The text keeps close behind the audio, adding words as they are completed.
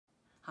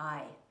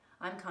Hi,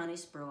 I'm Connie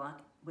Spurlock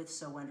with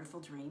So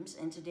Wonderful Dreams,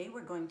 and today we're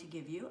going to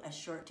give you a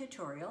short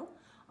tutorial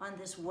on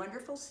this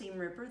wonderful seam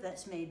ripper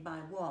that's made by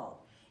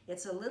Wall.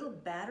 It's a little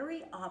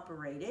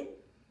battery-operated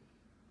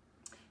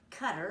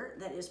cutter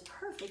that is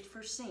perfect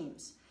for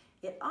seams.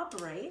 It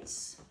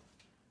operates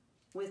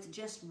with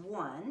just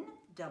one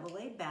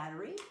AA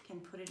battery. You can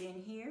put it in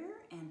here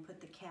and put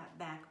the cap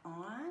back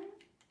on.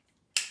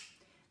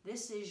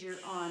 This is your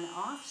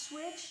on-off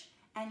switch,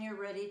 and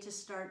you're ready to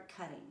start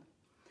cutting.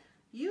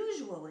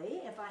 Usually,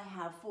 if I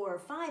have 4 or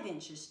 5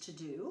 inches to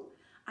do,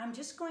 I'm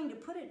just going to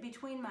put it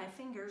between my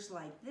fingers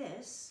like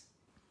this,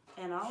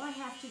 and all I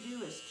have to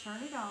do is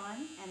turn it on,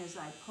 and as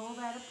I pull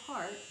that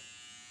apart,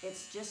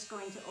 it's just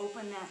going to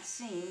open that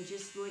seam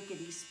just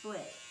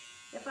lickety-split.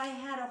 If I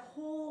had a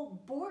whole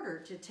border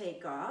to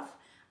take off,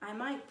 I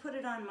might put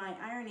it on my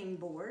ironing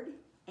board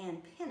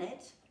and pin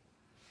it,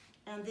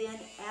 and then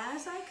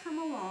as I come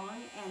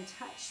along and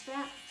touch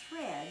that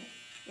thread,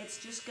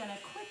 it's just going to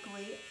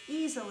quickly,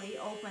 easily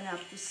open up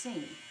the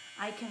seam.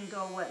 I can go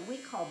what we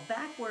call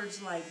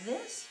backwards like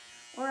this,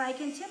 or I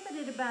can tip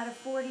it at about a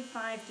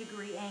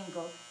 45-degree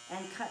angle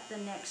and cut the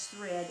next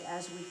thread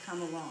as we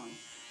come along.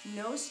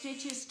 No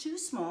stitches too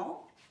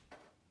small,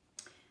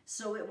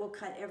 so it will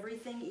cut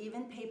everything,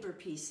 even paper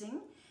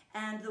piecing.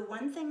 And the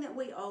one thing that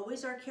we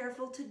always are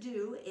careful to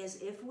do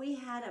is if we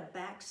had a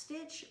back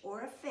stitch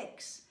or a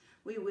fix,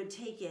 we would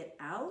take it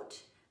out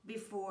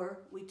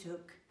before we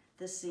took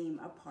the seam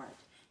apart.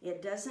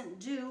 It doesn't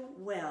do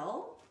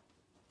well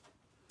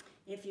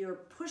if you're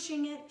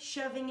pushing it,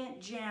 shoving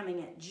it, jamming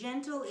it.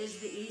 Gentle is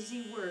the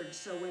easy word.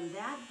 So when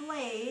that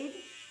blade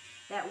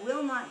that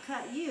will not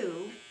cut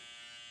you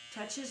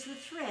touches the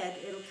thread,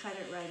 it'll cut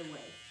it right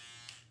away.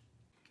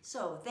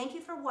 So thank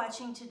you for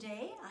watching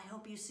today. I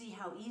hope you see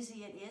how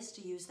easy it is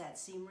to use that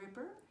seam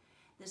ripper.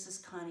 This is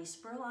Connie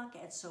Spurlock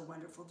at So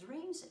Wonderful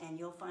Dreams, and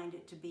you'll find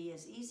it to be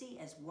as easy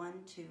as 1,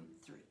 2,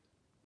 3.